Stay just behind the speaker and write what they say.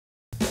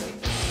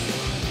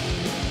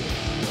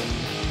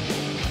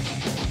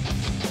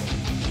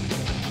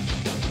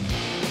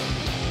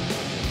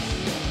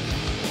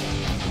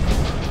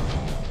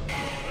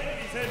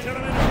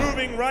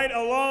Moving right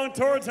along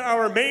towards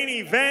our main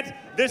event,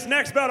 this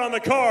next bout on the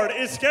card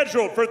is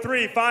scheduled for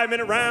 3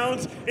 5-minute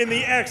rounds in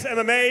the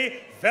XMMA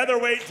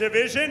featherweight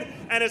division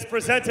and is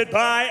presented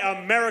by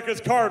America's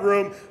Card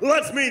Room.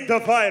 Let's meet the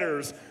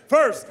fighters.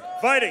 First,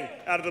 fighting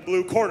out of the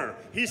blue corner.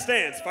 He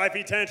stands 5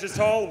 feet 10 inches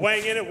tall,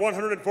 weighing in at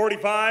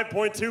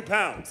 145.2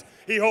 pounds.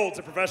 He holds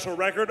a professional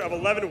record of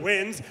 11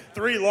 wins,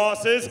 3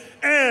 losses,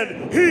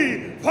 and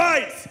he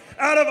fights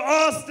out of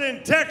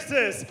Austin,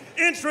 Texas,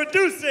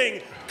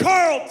 introducing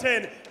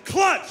CARLTON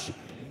Clutch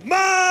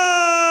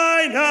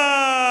Minus.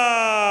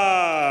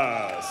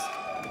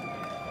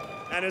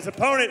 And his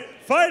opponent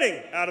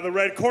fighting out of the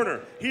red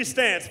corner. He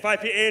stands 5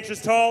 feet 8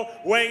 inches tall,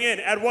 weighing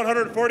in at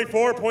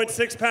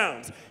 144.6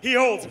 pounds. He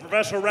holds a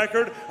professional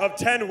record of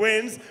 10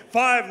 wins,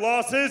 5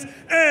 losses,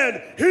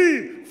 and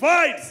he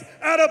fights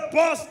out of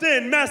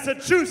Boston,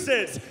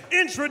 Massachusetts,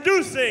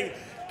 introducing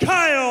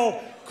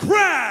Kyle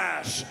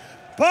Crash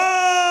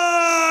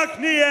BOCHNIAK.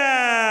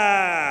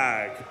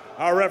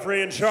 Our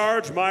referee in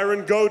charge,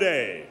 Myron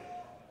Goday.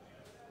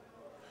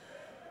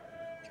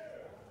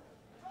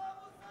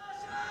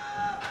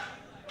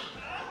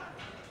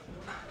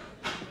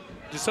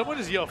 Did someone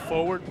just yell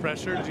forward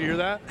pressure? Did you hear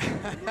that?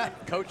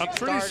 Coach, I'm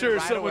pretty sure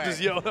right someone away.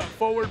 just yelled out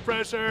forward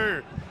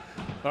pressure.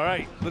 All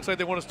right, looks like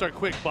they want to start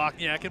quick.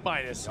 BOCHNIAK and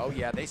Minus. Oh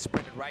yeah, they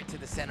sprinted right to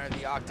the center of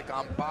the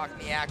octagon.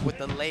 BOCHNIAK with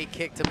the leg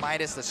kick to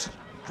Minus, the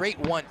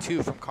straight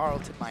 1-2 from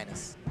CARLTON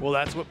Minus. Well,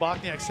 that's what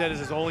BOCHNIAK said is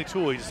his only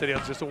tool. He just said he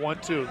has just a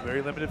 1-2,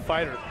 very limited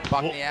fighter.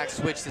 BOCHNIAK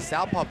switched to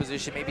southpaw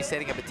position, maybe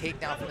setting up a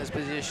takedown from this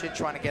position,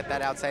 trying to get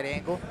that outside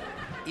angle.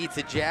 Eats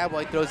a jab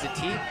while he throws the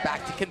teep,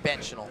 back to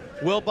conventional.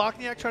 Will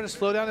BOCHNIAK try to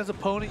slow down his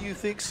opponent, you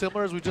think,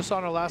 similar as we just saw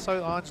in our last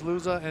fight, Ange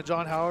Luza and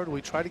John Howard?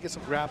 We try to get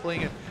some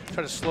grappling and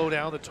try to slow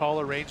down the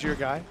taller, rangier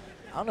guy?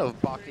 I don't know if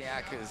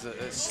BOCHNIAK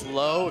is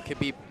slow. It could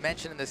be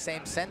mentioned in the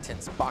same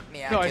sentence.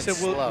 BOCHNIAK No, I is said,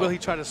 slow. will he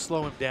try to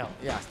slow him down?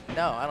 Yeah,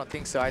 no, I don't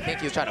think so. I think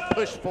he was trying to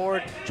push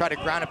forward, try to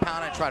ground and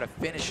pound, and try to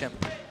finish him.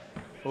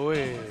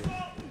 Oy.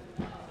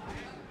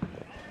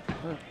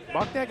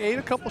 BOCHNIAK ate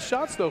a couple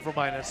shots, though, for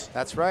Minus.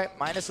 That's right.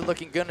 Minus is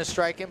looking good in the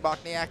striking.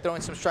 BOCHNIAK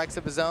throwing some strikes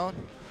of his own.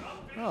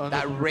 Oh,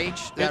 That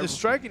rage. In the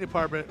striking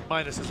department,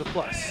 Minus is a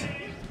plus.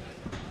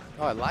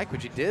 Oh, I like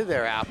what you did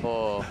there,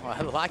 Apple.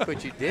 I like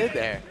what you did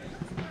there.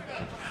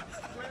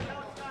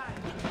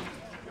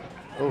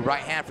 Oh,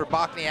 right hand for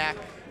BOCHNIAK.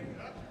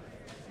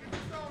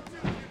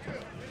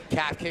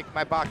 Calf kick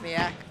by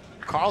BOCHNIAK.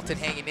 CARLTON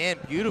hanging in.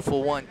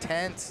 Beautiful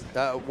 1-10s,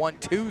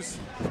 1-2s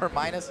for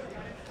Minus.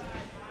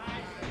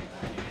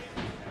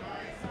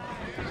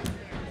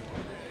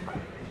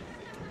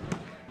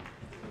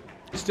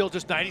 Still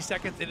just 90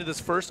 seconds into this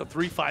first of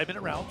 3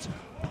 5-minute rounds.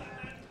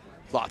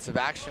 Lots of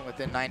action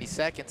within 90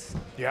 seconds.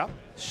 Yeah.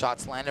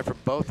 Shots landed for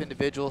both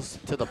individuals,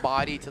 to the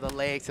body, to the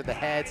legs, to the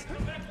heads.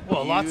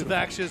 Well, lots Beautiful.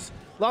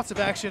 of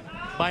action,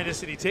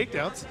 minus any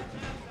takedowns.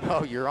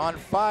 Oh, you're on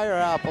fire,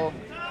 Apple.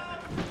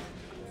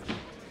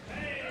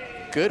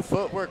 Good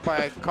footwork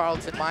by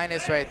CARLTON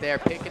Minus right there,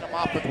 picking him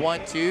off with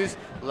 1-2s.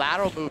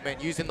 Lateral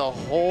movement, using the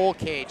whole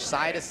cage,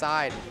 side to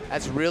side.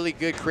 That's really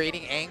good,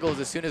 creating angles.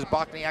 As soon as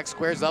BOCHNIAK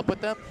squares up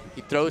with them,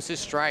 he throws his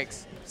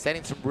strikes,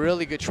 setting some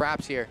really good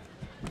traps here.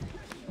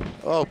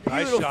 Oh,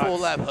 beautiful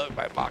Nice left hook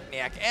by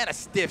BOCHNIAK, and a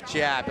stiff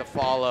jab to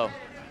follow.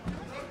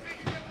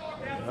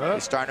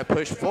 He's starting to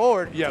push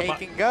forward,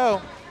 take and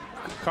go.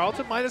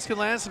 CARLTON Minus can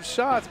land some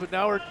shots, but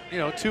now we're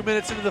 2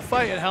 minutes into the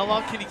fight, and how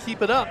long can he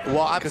keep it up?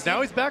 Well, because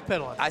now he's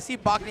backpedaling. I see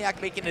BOCHNIAK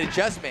making an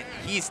adjustment.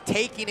 He's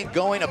taking and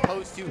going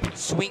opposed to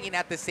swinging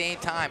at the same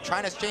time.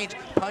 Trying to exchange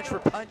punch for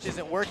punch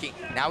isn't working.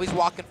 Now he's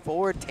walking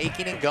forward,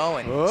 taking and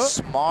going.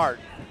 Smart.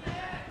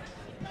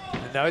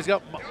 And now he's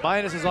got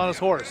Minus is on his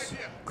horse.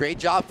 Great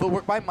job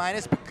footwork by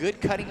Minus, but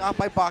good cutting off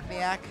by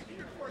BOCHNIAK.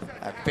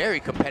 A very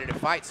competitive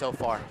fight so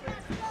far.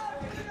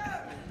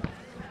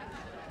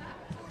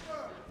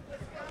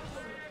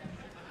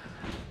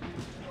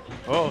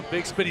 Oh,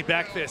 big spinny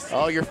back fist.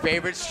 Oh, your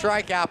favorite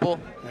strike, Apple.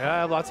 Yeah, I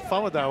have lots of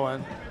fun with that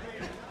one.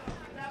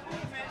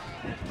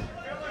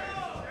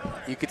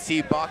 You could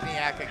see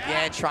BOCHNIAK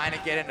again trying to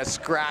get in a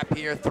scrap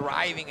here,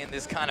 thriving in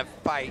this kind of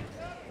fight.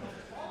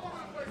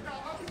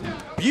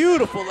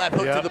 Beautiful left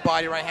hook to the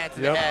body, right hand to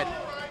the head.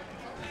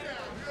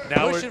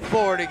 Now Pushing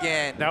forward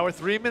again. Now we're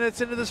 3 minutes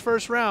into this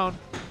first round,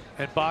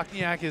 and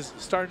BOCHNIAK is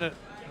starting to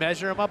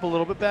measure him up a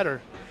little bit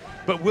better.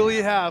 But will he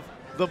have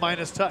the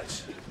Minus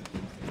touch?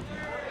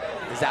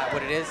 Is that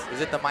what it is? Is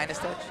it the Minus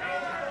touch?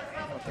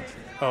 I don't think so.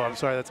 Oh, I'm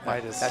sorry, that's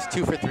Minus. That's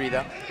 2 for 3,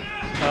 though.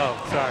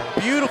 Oh,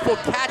 sorry. Beautiful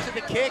catch of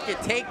the kick and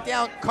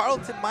takedown.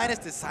 CARLTON Minus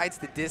decides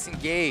to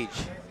disengage.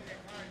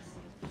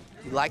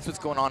 He likes what's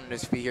going on in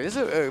his feet here. This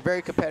is a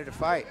very competitive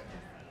fight.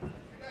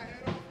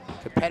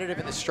 Competitive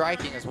in the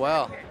striking as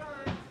well.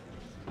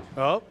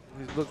 Oh,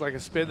 it looked like a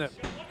spin that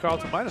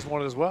CARLTON Minus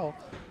wanted as well.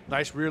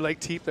 Nice rear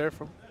leg teep there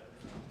from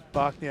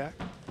BOCHNIAK.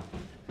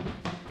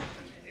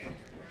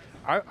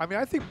 I mean,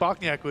 I think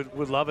BOCHNIAK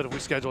would love it if we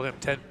scheduled him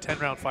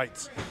 10-round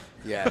fights.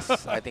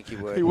 Yes, I think he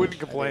would. He wouldn't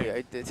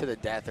complain. To the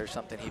death or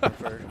something he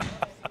preferred.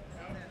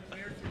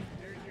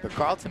 But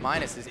CARLTON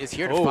Minus is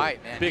here to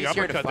fight, man. Big he's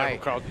here to uppercut there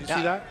fight. from CARLTON. You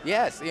see that?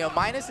 Yes, you know,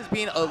 Minus is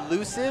being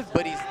elusive,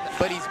 but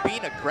he's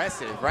being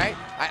aggressive, right?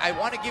 I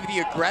want to give the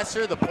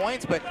aggressor the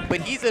points, but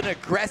he's an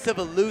aggressive,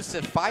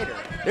 elusive fighter.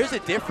 There's a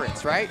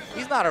difference, right?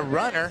 He's not a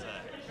runner.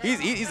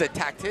 He's a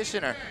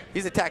tactician,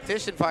 he's a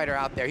tactician fighter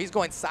out there. He's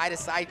going side to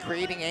side,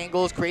 creating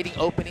angles, creating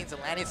openings,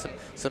 and landing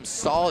some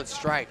solid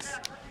strikes.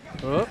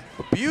 Oh.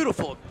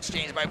 Beautiful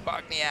exchange by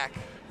BOCHNIAK.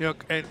 You know,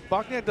 and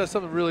BOCHNIAK does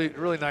something really,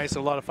 really nice that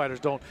a lot of fighters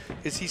don't,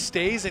 is he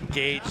stays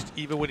engaged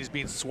even when he's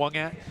being swung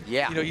at.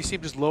 Yeah. You know, you see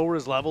him just lower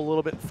his level a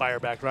little bit and fire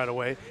back right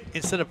away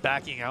instead of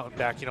backing out and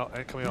backing out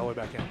and coming all the way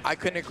back in. I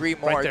couldn't agree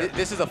more. Right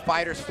This is a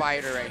fighter's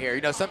fighter right here.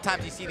 You know,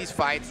 sometimes you see these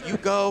fights, you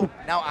go,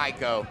 now I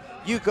go.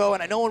 You go,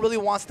 and no one really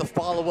wants to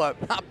follow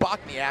up. Not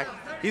BOCHNIAK.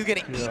 He's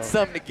going to eat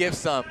some to give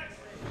some.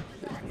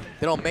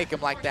 They don't make him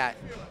like that.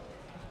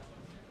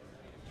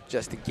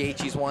 Justin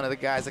Gaethje's one of the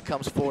guys that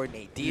comes forward.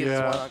 Nate Diaz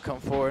is one that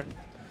comes forward.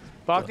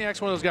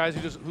 BOCHNIAK's one of those guys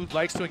who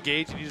likes to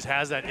engage and he just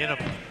has that in him.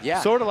 Yeah.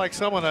 Sort of like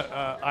someone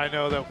I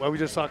know that we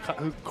just saw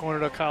who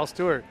cornered up Kyle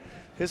Stewart.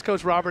 His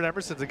coach Robert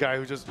Emerson's a guy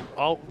who just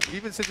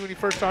even since when he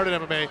first started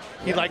MMA,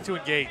 he liked to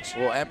engage.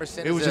 Well,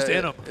 Emerson was just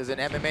in him. Is an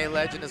MMA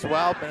legend as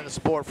well. Been in the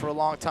sport for a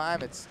long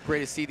time. It's great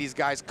to see these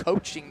guys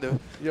coaching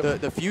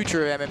the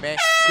future of MMA.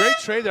 Great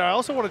trade there. I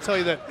also want to tell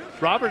you that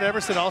Robert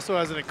Emerson also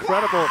has an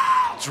incredible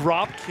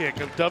drop kick,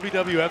 a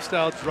WWF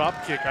style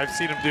drop kick I've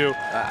seen him do.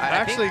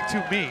 Actually,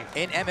 to me.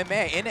 In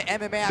MMA, in an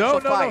MMA actual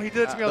fight. No, he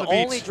did it to me on the beach.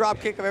 The only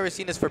drop kick I've ever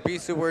seen is for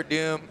Bisu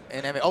Werdum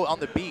and MMA. Oh, on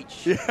the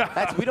beach.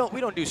 Yeah. We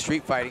don't do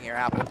street fighting here,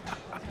 Apple.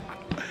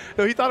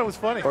 No, he thought it was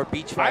funny. Or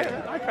beach fighting.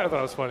 I kind of thought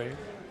it was funny.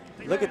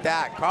 Look at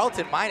that.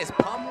 CARLTON Minus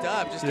pumped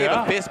up. Just gave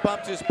a fist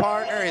bump to his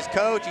partner, his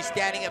coach. He's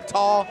standing up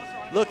tall,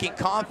 looking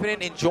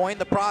confident, enjoying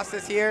the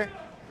process here.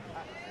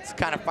 It's the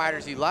kind of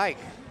fighters you like.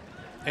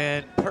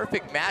 And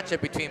perfect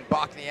matchup between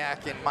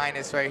BOCHNIAK and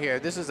Minus right here.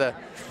 This is a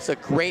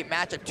great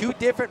matchup. Two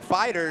different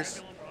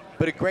fighters,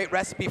 but a great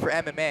recipe for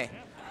MMA.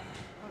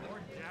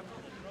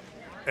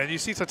 And you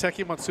see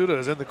Tateki Matsuda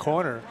is in the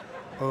corner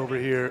over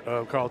here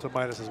of CARLTON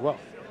Minus as well.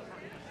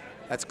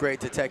 That's great.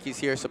 Tateki's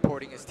here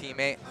supporting his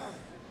teammate.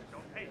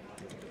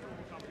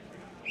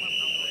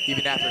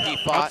 Even after he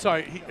fought. I'm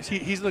sorry,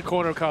 he's in the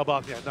corner of Kyle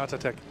BOCHNIAK, not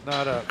Tateki,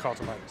 not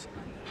CARLTON Minus.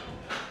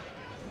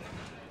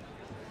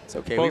 It's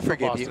okay. Both We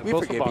forgive you. We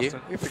forgive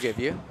you. We forgive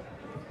you.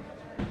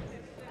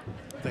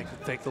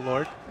 Thank the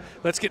Lord.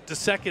 Let's get the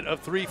second of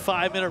 3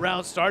 5-minute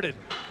rounds started.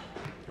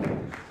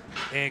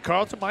 And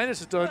CARLTON Minus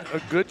has done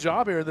a good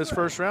job here in this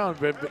first round.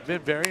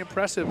 Been very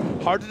impressive.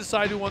 Hard to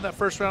decide who won that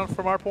first round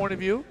from our point of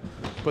view,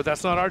 but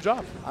that's not our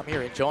job. I'm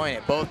here enjoying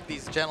it. Both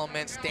these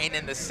gentlemen staying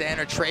in the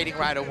center, trading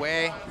right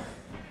away.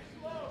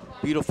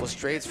 Beautiful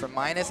straights from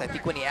Minus. I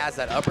think when he has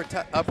that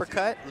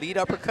uppercut, lead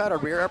uppercut or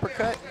rear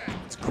uppercut,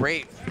 it's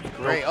great.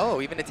 Great.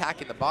 Oh, even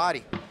attacking the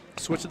body.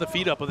 Switching the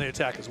feet up on the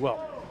attack as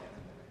well.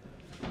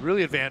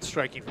 Really advanced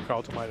striking for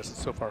CARLTON Minus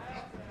so far.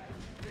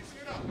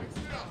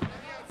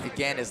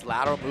 Again, his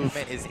lateral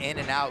movement, his in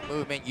and out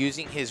movement,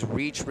 using his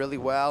reach really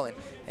well,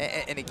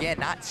 and again,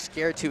 not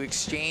scared to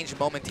exchange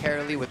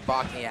momentarily with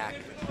BOCHNIAK.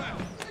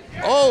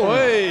 Oh!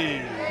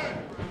 Hey.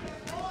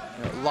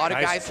 A lot of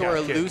guys who are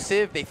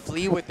elusive, they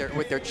flee with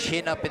their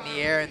chin up in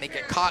the air and they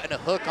get caught in a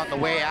hook on the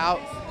way out.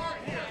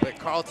 But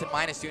CARLTON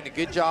Minus doing a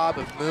good job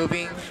of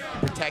moving,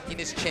 protecting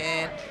his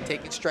chin,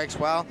 taking strikes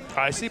well.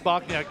 I see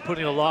BOCHNIAK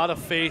putting a lot of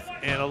faith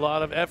and a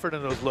lot of effort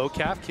in those low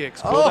calf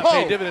kicks. Will that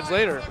pay dividends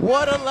later?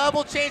 What a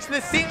level change to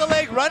the single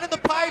leg, running the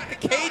pipe.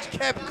 The cage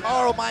kept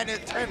Carl Minus,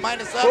 turned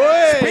Minus up.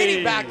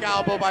 Spinning back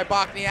elbow by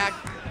BOCHNIAK.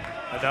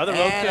 Another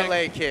low kick. A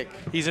leg kick.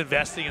 He's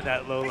investing in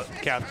that low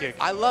calf kick.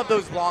 I love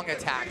those long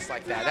attacks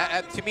like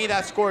that. To me,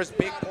 that scores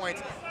big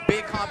points.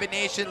 Big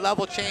combination,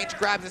 level change,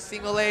 grabs a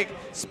single leg,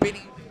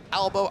 spinning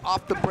elbow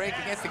off the break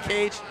against the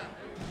cage.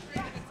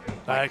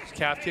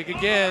 Calf kick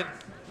again,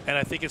 and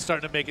I think it's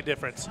starting to make a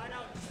difference.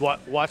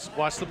 Watch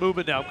the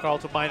movement now,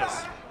 CARLTON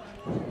Minus.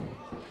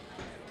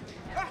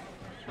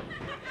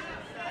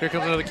 Here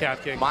comes another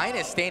calf kick.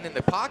 Minus staying in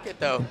the pocket,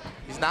 though.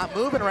 He's not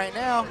moving right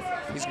now.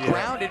 He's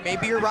grounded.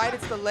 Maybe you're right,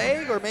 it's the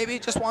leg, or maybe he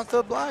just wants to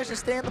oblige and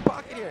stay in the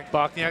pocket here.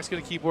 BOCHNIAK's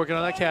going to keep working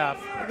on that calf.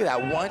 Look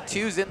at that,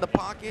 1-2's in the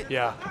pocket.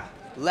 Yeah.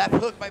 Left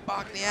hook by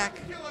BOCHNIAK.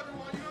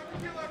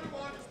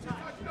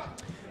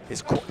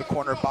 The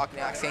corner of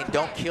BOCHNIAK saying,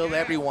 don't kill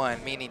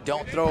everyone, meaning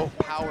don't throw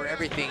power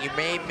everything. You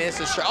may miss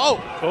a shot.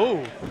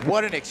 Oh!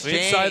 What an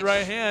exchange. Inside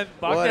right hand.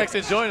 BOCHNIAK's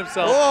enjoying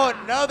himself. Oh,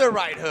 another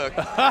right hook.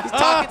 He's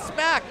talking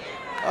smack.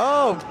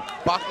 Oh,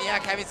 BOCHNIAK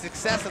having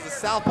success as a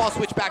southpaw,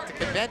 switch back to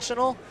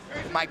conventional.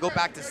 He might go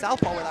back to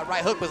southpaw where that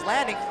right hook was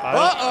landing.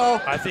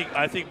 Uh-oh. I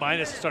think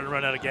Minus is starting to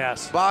run out of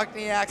gas.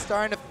 BOCHNIAK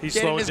starting to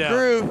get in his down.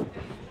 groove.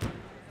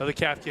 Another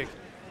calf kick.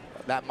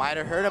 That might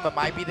have hurt him. It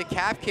might be the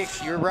calf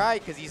kicks. You're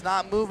right, because he's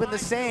not moving the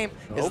same.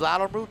 His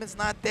lateral movement's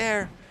not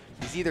there.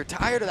 He's either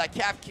tired or that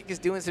calf kick is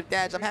doing some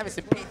damage. I'm having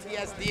some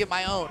PTSD of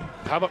my own.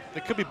 How about,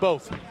 it could be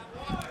both.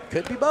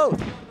 Could be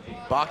both.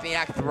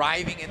 BOCHNIAK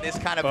thriving in this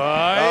kind of,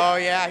 oh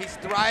yeah, he's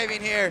thriving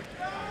here.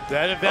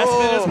 That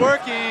investment is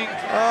working.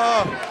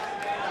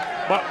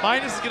 But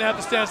Minus is going to have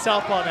to stand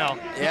southpaw now.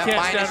 Yeah, he can't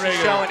Minus stand is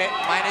regular. showing it.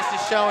 Minus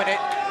is showing it.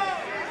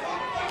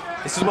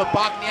 This is what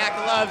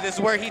BOCHNIAK loves. This is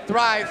where he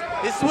thrives.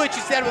 This is what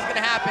you said was going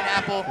to happen,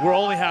 Apple. We're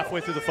only halfway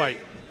through the fight.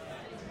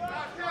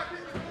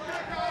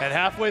 And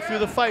halfway through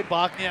the fight,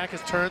 BOCHNIAK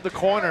has turned the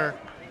corner.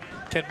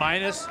 Can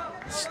Minus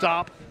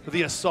stop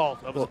the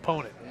assault of his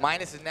opponent?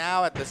 Minus is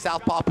now at the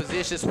southpaw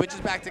position, switches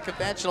back to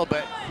conventional,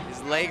 but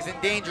his leg's in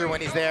danger when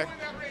he's there.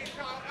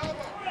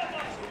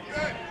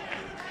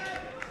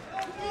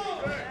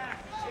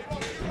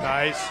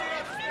 Nice.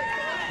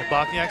 And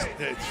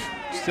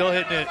BOCHNIAK's still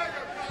hitting it.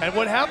 And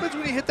what happens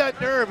when you hit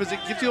that nerve is it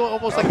gives you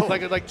almost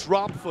like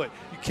drop foot.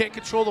 You can't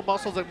control the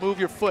muscles that move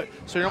your foot,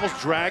 so you're almost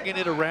dragging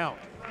it around.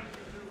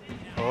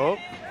 Oh.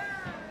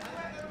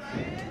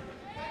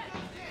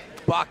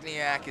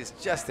 BOCHNIAK is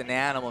just an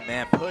animal,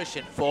 man,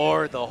 pushing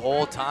forward the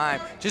whole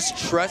time, just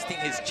trusting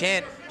his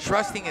chin,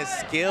 trusting his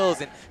skills,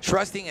 and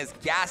trusting his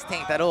gas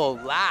tank that it'll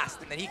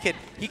last, and then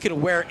he could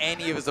wear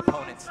any of his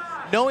opponents.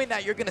 Knowing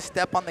that you're gonna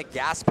step on the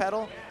gas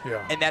pedal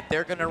and that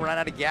they're gonna run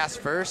out of gas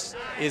first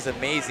is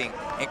amazing.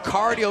 And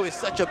cardio is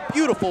such a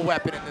beautiful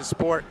weapon in this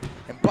sport,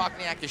 and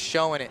BOCHNIAK is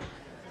showing it.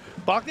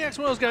 BOCHNIAK's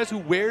one of those guys who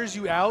wears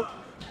you out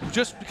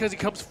just because he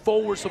comes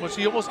forward so much.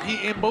 He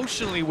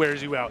emotionally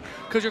wears you out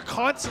because you're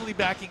constantly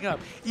backing up.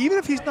 Even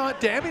if he's not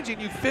damaging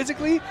you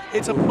physically,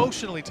 it's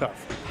emotionally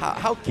tough.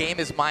 How game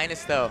is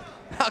Minus, though?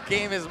 How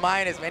game is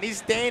Minus, man? He's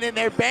staying in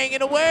there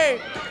banging away.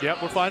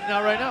 Yep, we're finding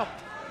out right now.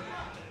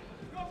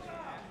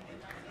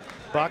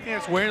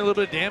 BOCHNIAK's wearing a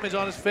little bit of damage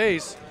on his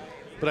face,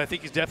 but I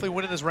think he's definitely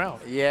winning this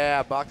round.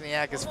 Yeah,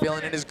 BOCHNIAK is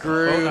feeling in his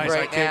groove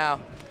right now.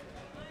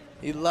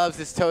 He loves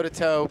his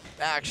toe-to-toe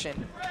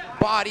action.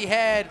 Body,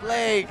 head,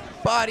 leg,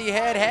 body,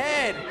 head,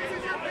 head.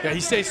 Yeah,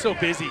 he stays so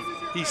busy.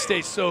 He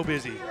stays so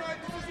busy.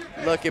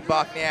 Look at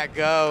BOCHNIAK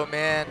go,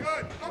 man.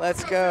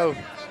 Let's go.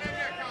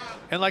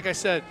 And like I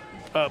said,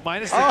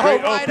 Minus is a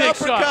great, right big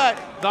uppercut.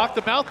 shot. Knocked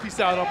the mouthpiece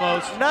out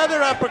almost.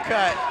 Another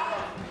uppercut.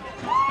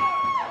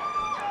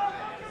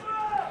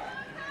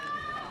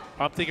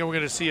 I'm thinking we're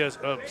going to see a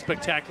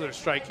spectacular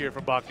strike here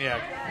from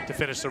BOCHNIAK to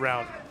finish the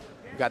round.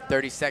 We've got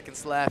 30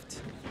 seconds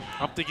left.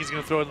 I'm thinking he's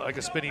going to throw like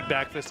a spinning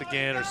back fist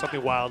again or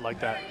something wild like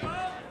that.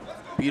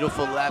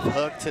 Beautiful left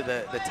hook to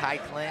the tie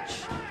clinch.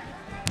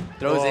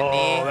 Throws a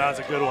knee. Oh, that was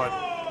a good one.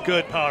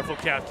 Good, powerful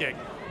calf kick.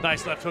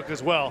 Nice left hook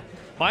as well.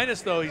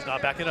 Minus, though, he's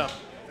not backing up.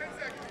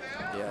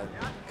 Yeah,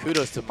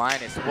 kudos to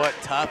Minus. What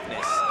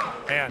toughness.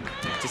 Man.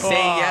 To say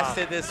yes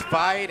to this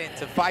fight and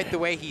to fight the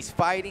way he's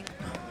fighting,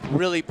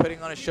 really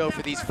putting on a show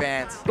for these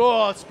fans.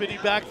 Oh, spinning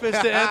back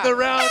fist to end the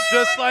round,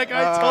 just like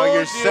I told you.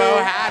 You're so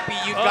happy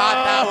you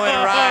got that one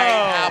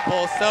right,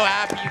 Apple. So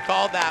happy you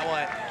called that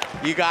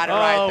one. You got it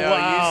right, though.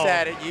 Wow. You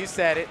said it. You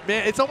said it.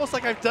 Man, it's almost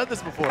like I've done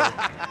this before.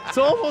 It's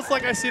almost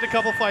like I've seen a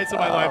couple fights in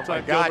my lifetime.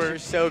 Oh, my gosh, Gilbert. you're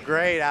so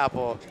great,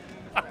 Apple.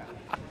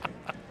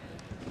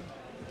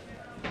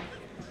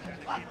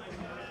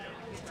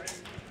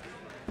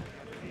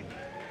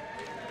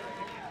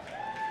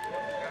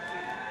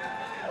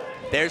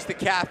 There's the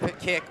calf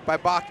kick by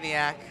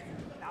BOCHNIAK.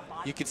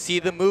 You can see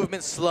the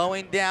movement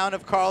slowing down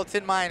of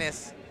CARLTON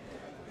Minus.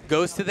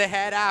 Goes to the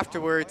head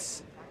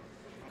afterwards.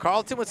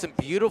 CARLTON with some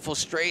beautiful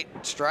straight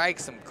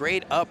strikes, some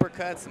great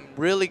uppercuts, some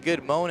really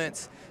good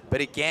moments.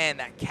 But again,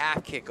 that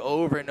calf kick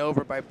over and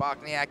over by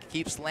BOCHNIAK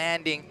keeps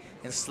landing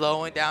and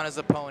slowing down his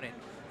opponent.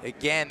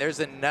 Again, there's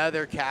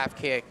another calf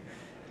kick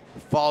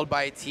followed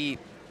by a teep.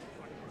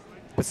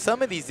 But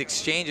some of these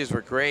exchanges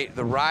were great.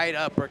 The right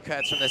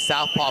uppercuts from the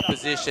southpaw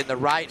position, the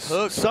right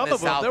hooks from the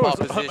southpaw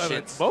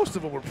position. Most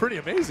of them were pretty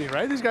amazing,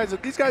 right? These guys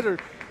are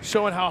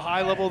showing how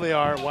high level they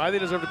are, why they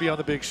deserve to be on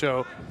the big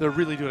show. They're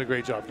really doing a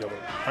great job, Gilbert,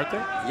 aren't they?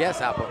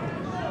 Yes, Apple.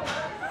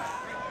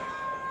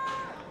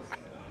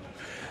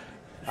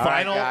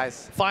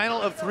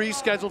 Final of 3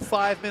 scheduled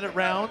 5-minute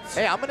rounds.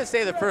 Hey, I'm going to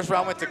say the first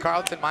round went to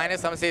CARLTON Minus.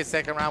 I'm going to say the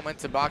second round went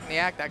to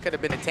BOCHNIAK. That could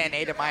have been a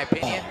 10-8 in my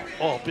opinion.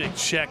 Oh, big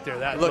check there.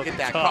 Look at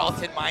that.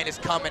 CARLTON Minus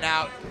coming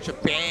out.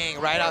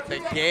 Bang, right out the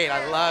gate.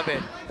 I love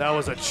it. That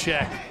was a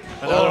check.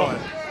 Another one.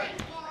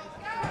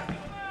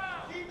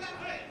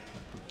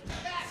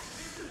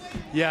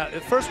 Yeah,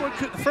 the first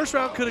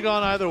round could have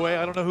gone either way.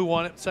 I don't know who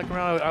won it. Second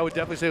round, I would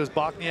definitely say it was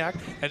BOCHNIAK.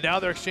 And now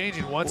they're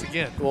exchanging once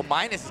again. Well,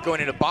 Minus is going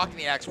into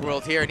BOCHNIAK's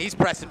world here, and he's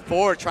pressing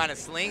forward, trying to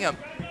sling him.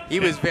 He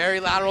was very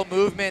lateral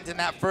movement in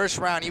that first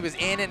round. He was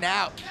in and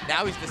out.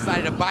 Now he's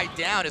decided to bite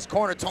down. His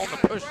corner told him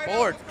to push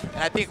forward.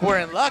 And I think we're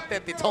in luck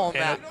that they told him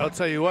that. I'll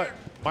tell you what,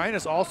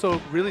 Minus also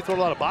really threw a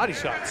lot of body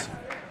shots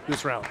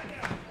this round.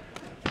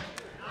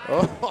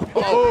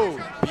 Oh,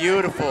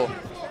 beautiful.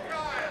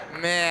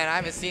 Man, I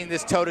haven't seen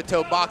this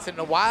toe-to-toe boxing in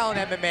a while in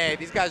MMA.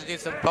 These guys are doing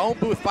some phone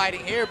booth fighting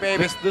here,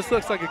 baby. This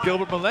looks like a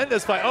Gilbert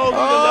Melendez fight. Oh, look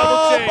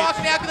at the double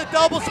change. BOCHNIAK with a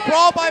double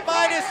sprawl by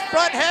Minus.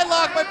 Front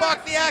headlock by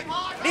BOCHNIAK.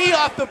 Knee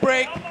off the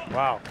break.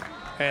 Wow.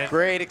 And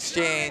great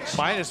exchange.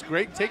 Minus,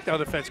 great takedown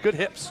defense. Good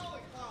hips.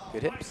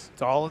 Good hips.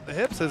 It's all in the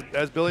hips,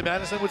 as Billy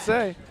Madison would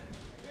say.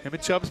 Him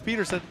and Chubbs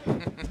Peterson.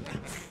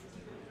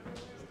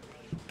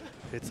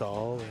 It's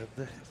all in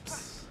the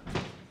hips.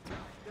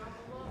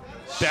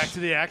 Back to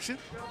the action.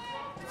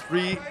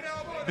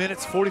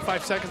 minutes,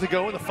 45 seconds to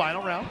go in the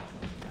final round.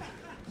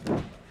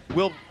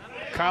 Will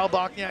Kyle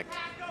Bochniak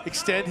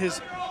extend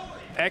his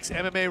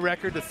XMMA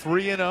record to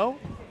 3-0,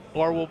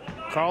 or will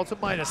Carlton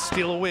Minus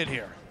steal a win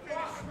here?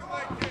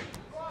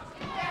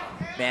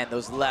 Man,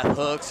 those left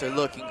hooks are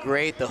looking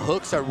great. The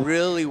hooks are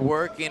really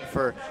working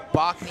for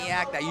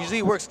Bochniak. That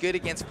usually works good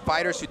against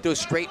fighters who throw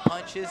straight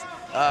punches.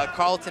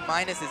 Carlton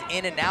Minus is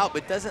in and out,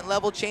 but doesn't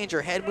level change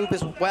or head move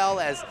as well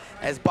as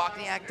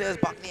Bochniak does.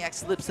 Bochniak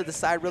slips to the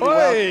side really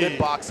well. Good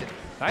boxing.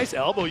 Nice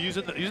elbow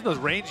using those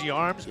rangy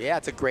arms. Yeah,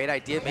 it's a great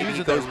idea. Maybe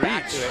he goes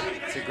back to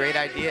it. It's a great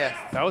idea.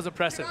 That was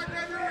impressive.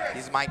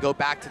 He might go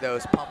back to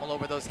those, pummel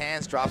over those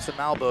hands, drop some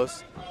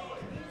elbows.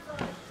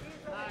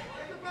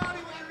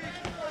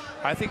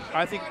 I think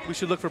we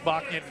should look for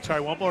Bochniak to try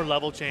one more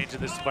level change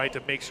in this fight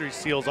to make sure he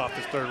seals off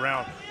this third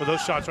round. But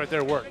those shots right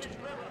there worked.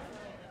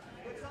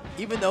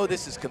 Even though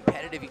this is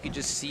competitive, you can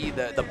just see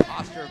the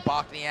posture of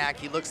Bochniak.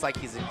 He looks like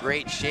he's in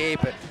great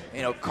shape.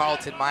 You know,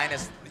 Carlton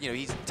Minus, you know,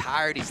 he's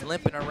tired, he's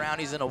limping around,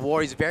 he's in a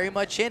war. He's very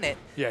much in it,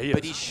 yeah,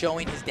 but he's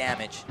showing his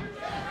damage.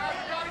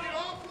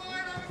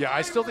 Yeah,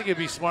 I still think it'd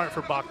be smart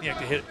for Bochniak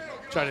to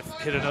try to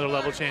hit another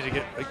level change and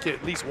get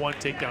at least one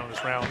takedown in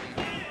this round.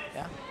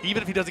 Yeah.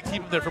 Even if he doesn't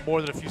keep him there for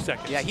more than a few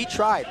seconds. Yeah, he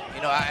tried.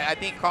 You know, I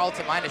think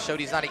Carlton Minus showed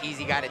he's not an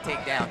easy guy to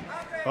take down.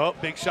 Oh,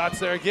 big shots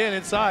there again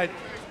inside.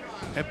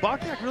 And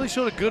Bochniak really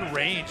showed a good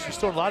range. He's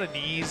thrown a lot of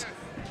knees,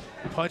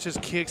 punches,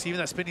 kicks, even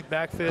that spinning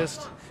back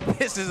fist.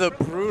 This is a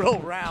brutal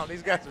round.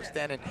 These guys are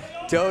standing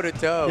toe to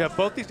toe. Yeah,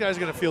 both these guys are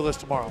going to feel this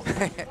tomorrow.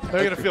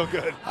 They're going to feel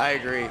good. I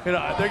agree. You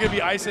know, they're going to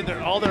be ice in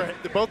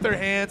both their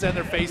hands and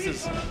their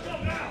faces.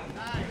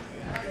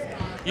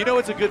 You know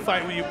it's a good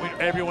fight when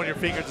every one of your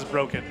fingers is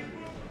broken.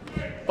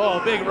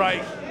 Oh, big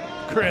right,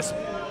 crisp.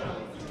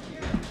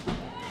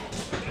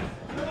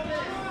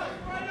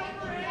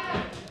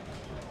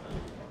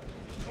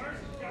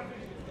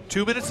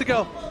 Two minutes to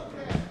go.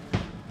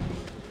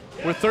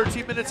 We're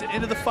 13 minutes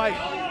into the fight.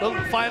 The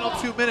final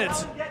 2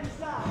 minutes.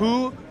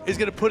 Who is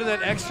going to put in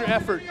that extra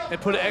effort and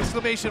put an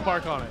exclamation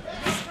mark on it?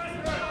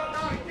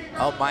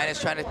 Oh, Minus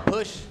trying to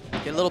push.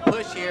 Get a little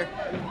push here.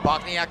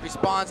 Bochniak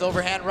responds,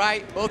 overhand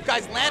right. Both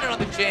guys landed on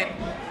the chin.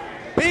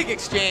 Big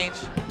exchange.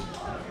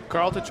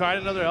 Carlton tried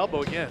another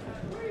elbow again.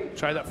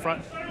 Try that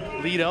front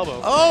lead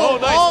elbow. Oh,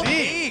 nice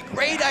knee.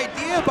 Great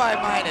idea by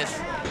Minus.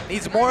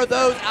 Needs more of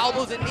those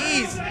elbows and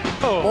knees.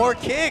 Oh. More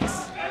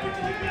kicks.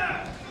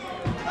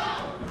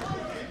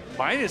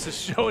 Minus is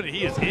showing that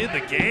he is in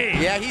the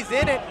game. Yeah, he's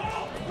in it.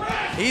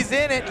 He's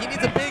in it. He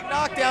needs a big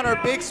knockdown or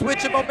a big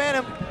switch of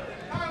momentum.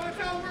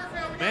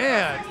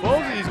 Man,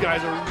 both of these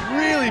guys are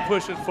really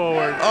pushing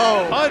forward.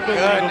 Oh,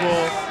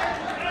 unbelievable.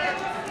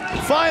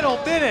 Goodness. Final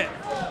minute.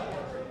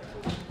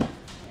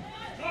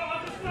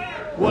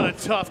 What a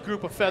tough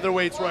group of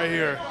featherweights right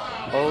here.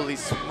 Holy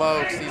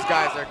smokes, these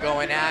guys are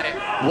going at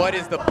it. What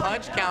is the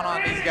punch count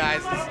on these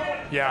guys?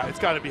 Yeah, it's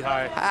got to be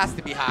high. Has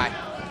to be high.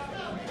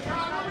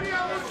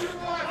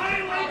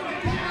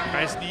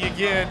 Nice knee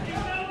again.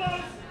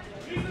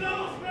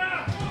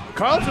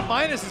 Carlton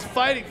Minus is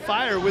fighting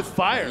fire with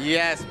fire.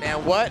 Yes,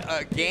 man, what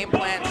a game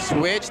plan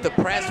switch to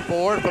press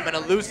forward from an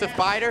elusive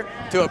fighter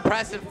to a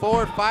pressing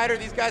forward fighter.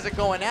 These guys are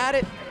going at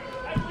it.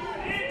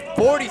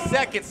 40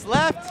 seconds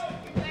left.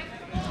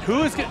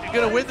 Who is going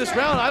to win this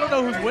round? I don't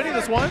know who's winning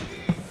this one.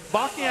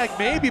 Bochniak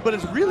maybe, but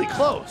it's really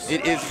close.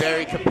 It is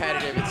very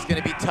competitive. It's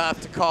going to be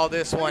tough to call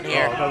this one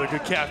here. Oh, another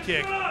good calf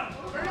kick.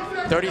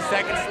 30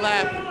 seconds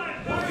left.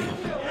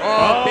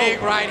 Oh,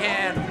 big right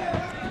hand.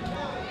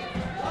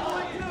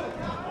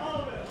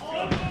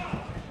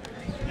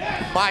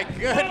 My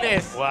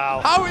goodness.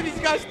 Wow. How are these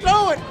guys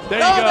throwing? There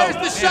you go. There's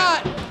the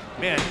shot.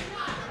 Man,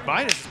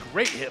 Minus is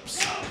great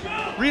hips.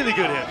 Really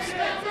good hips.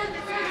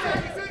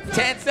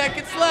 10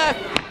 seconds left.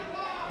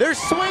 They're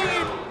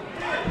swinging.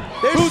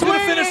 Who's going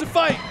to finish the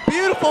fight?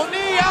 Beautiful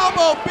knee,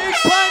 elbow, big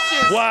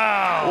punches.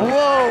 Wow.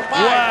 Whoa,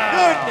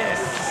 my goodness.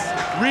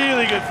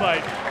 Really good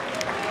fight.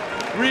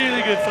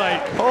 Really good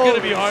fight. It's going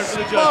to be hard for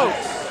the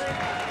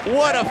judges.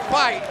 What a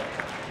fight.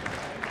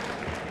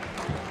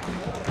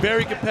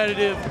 Very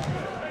competitive.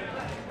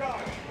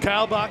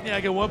 Kyle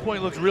Bochniak at one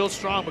point looked real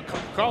strong, but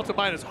Carlton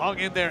Minus hung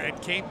in there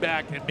and came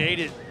back and made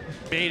it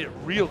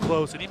real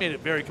close, and he made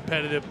it very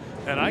competitive.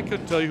 And I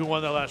couldn't tell you who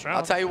won that last round.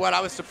 I'll tell you what,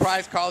 I was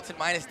surprised Carlton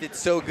Minus did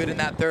so good in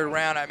that third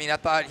round. I mean, I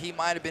thought he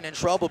might have been in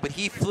trouble, but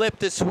he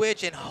flipped the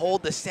switch and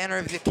hold the center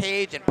of the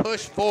cage and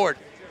pushed forward.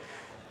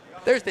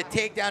 There's the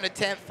takedown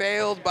attempt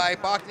failed by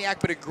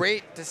Bochniak, but a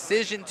great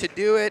decision to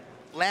do it.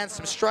 Lands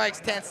some strikes,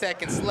 10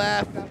 seconds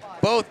left.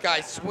 Both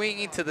guys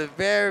swinging to the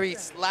very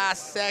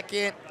last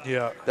second.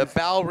 Yeah. The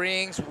bell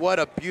rings. What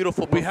a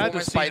beautiful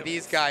performance by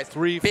these guys.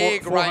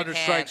 400 right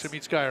strikes from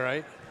each guy,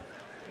 right?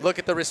 Look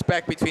at the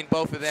respect between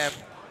both of them.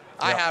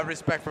 I have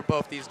respect for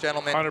both these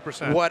gentlemen.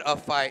 100%. What a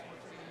fight.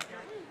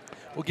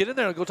 Well, get in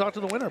there and go talk to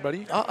the winner,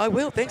 buddy. I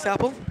will. Thanks,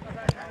 Apple.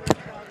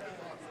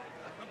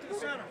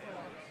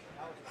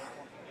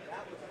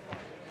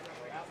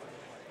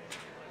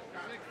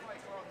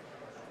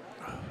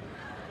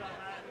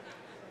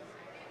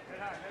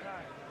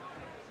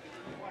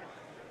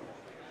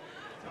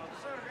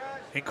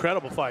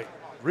 Incredible fight.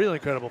 Really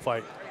incredible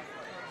fight.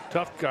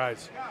 Tough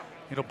guys.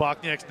 You know,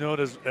 BOCHNIAK's known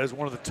as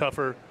one of the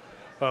tougher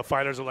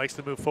fighters that likes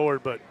to move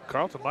forward, but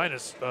CARLTON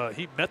Minus,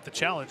 he met the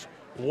challenge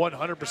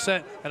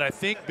 100%, and I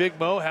think Big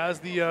Mo has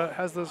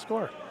the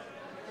score.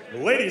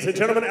 Ladies and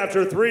gentlemen,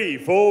 after 3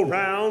 full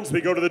rounds, we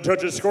go to the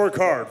judges'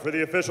 scorecard for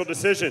the official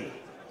decision.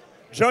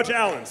 Judge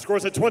Allen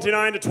scores at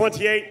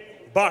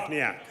 29-28,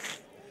 BOCHNIAK.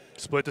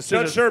 Split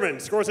decision. Judge Sherman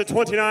scores at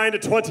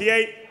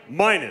 29-28,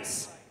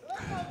 Minus.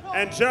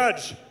 And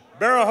Judge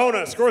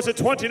Barahona scores at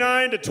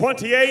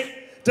 29-28,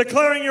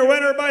 declaring your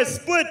winner by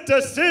split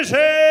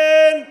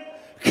decision,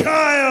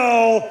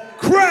 Kyle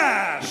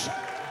Crash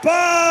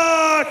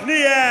BOCHNIAK.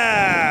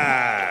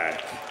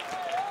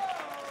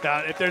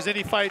 Now, if there's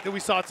any fight that we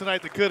saw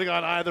tonight that could have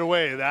gone either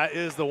way, that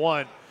is the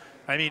one.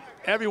 I mean,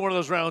 every one of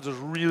those rounds was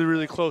really,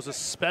 really close,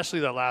 especially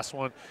that last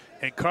one.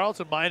 And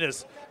CARLTON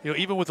Minus, you know,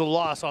 even with the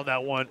loss on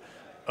that one,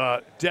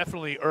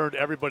 definitely earned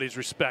everybody's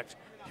respect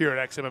here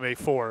at XMMA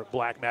 4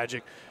 Black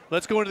Magic.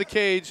 Let's go into the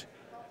cage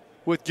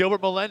with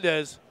Gilbert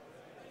Melendez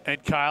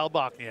and Kyle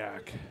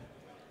BOCHNIAK.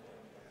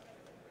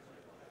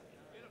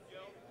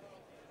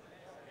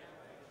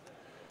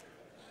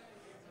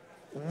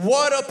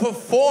 What a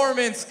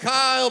performance,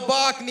 Kyle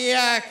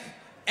BOCHNIAK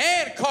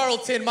and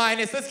CARLTON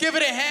Minus. Let's give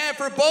it a hand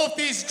for both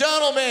these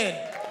gentlemen.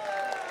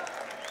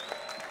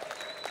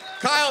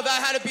 Kyle,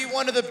 that had to be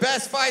one of the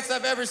best fights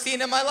I've ever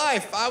seen in my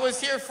life. I was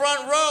here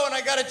front row, and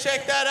I got to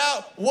check that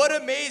out. What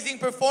amazing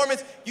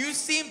performance. You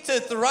seem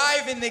to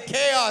thrive in the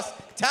chaos.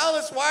 Tell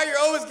us why you're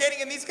always getting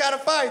in these kind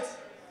of fights.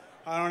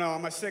 I don't know.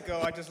 I'm a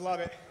sicko. I just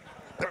love it.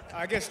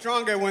 I get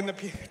stronger when the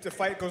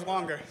fight goes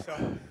longer.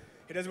 So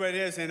it is what it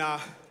is. And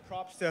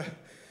props to,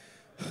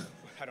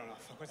 I don't know,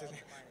 what's his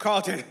name?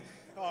 CARLTON.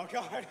 Oh,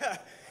 God.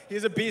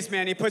 He's a beast,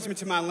 man. He puts me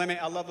to my limit.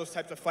 I love those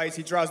types of fights.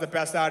 He draws the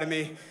best out of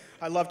me.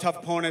 I love tough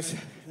opponents.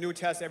 New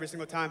test every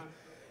single time.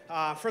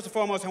 First and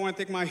foremost, I want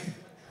to thank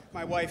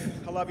my wife.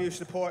 I love you,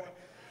 support.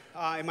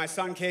 And my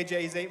son,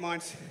 KJ, he's 8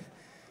 months.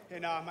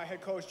 And my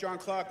head coach, John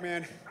Clark,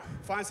 man.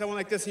 Find someone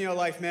like this in your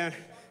life, man.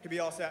 You'll be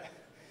all set.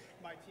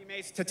 My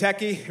teammates,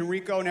 Tateki,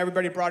 Enrico, and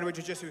everybody at Broadway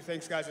Jiu-Jitsu.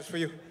 Thanks, guys. It's for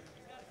you.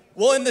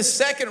 Well, in the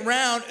second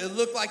round, it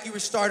looked like you were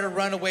starting to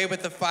run away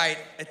with the fight,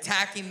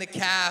 attacking the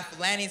calf,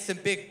 landing some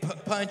big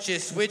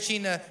punches,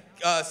 switching to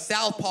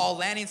southpaw,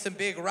 landing some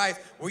big rights.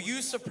 Were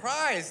you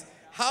surprised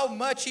how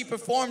much he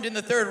performed in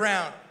the third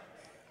round?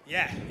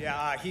 Yeah,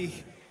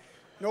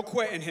 no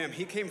quit in him.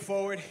 He came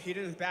forward. He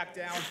didn't back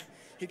down.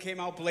 He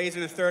came out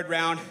blazing in the third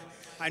round.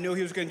 I knew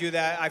he was going to do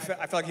that. I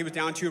felt like he was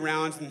down 2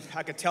 rounds, and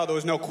I could tell there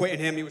was no quit in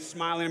him. He was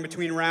smiling in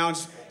between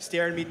rounds,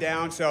 staring me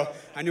down, so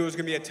I knew it was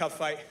going to be a tough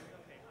fight.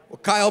 Well,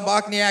 Kyle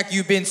BOCHNIAK,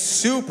 you've been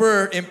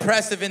super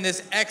impressive in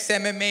this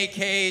XMMA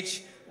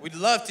cage. We'd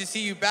love to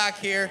see you back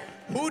here.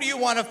 Who do you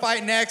want to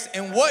fight next,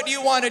 and what do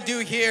you want to do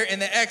here in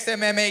the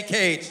XMMA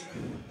cage?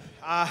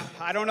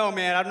 I don't know,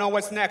 man. I don't know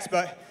what's next,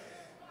 but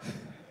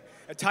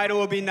a title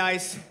would be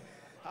nice.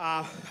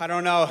 I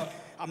don't know.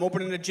 I'm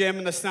opening the gym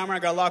in the summer. I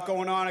got a lot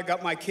going on. I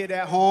got my kid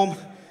at home.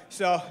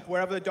 So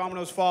wherever the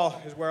dominoes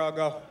fall is where I'll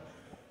go.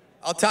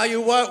 I'll tell you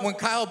what, when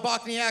Kyle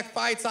BOCHNIAK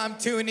fights, I'm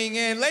tuning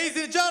in. Ladies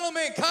and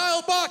gentlemen,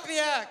 Kyle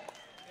BOCHNIAK.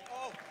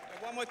 Oh,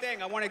 and one more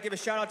thing. I want to give a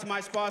shout out to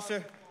my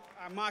sponsor,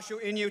 Martial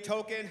Inu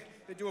Token.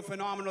 They're doing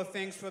phenomenal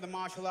things for the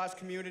martial arts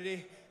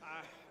community.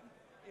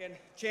 And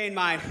Chain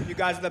Mind, you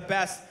guys are the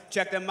best.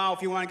 Check them out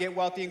if you want to get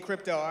wealthy in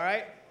crypto, all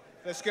right?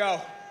 Let's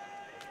go.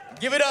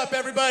 Give it up,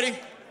 everybody.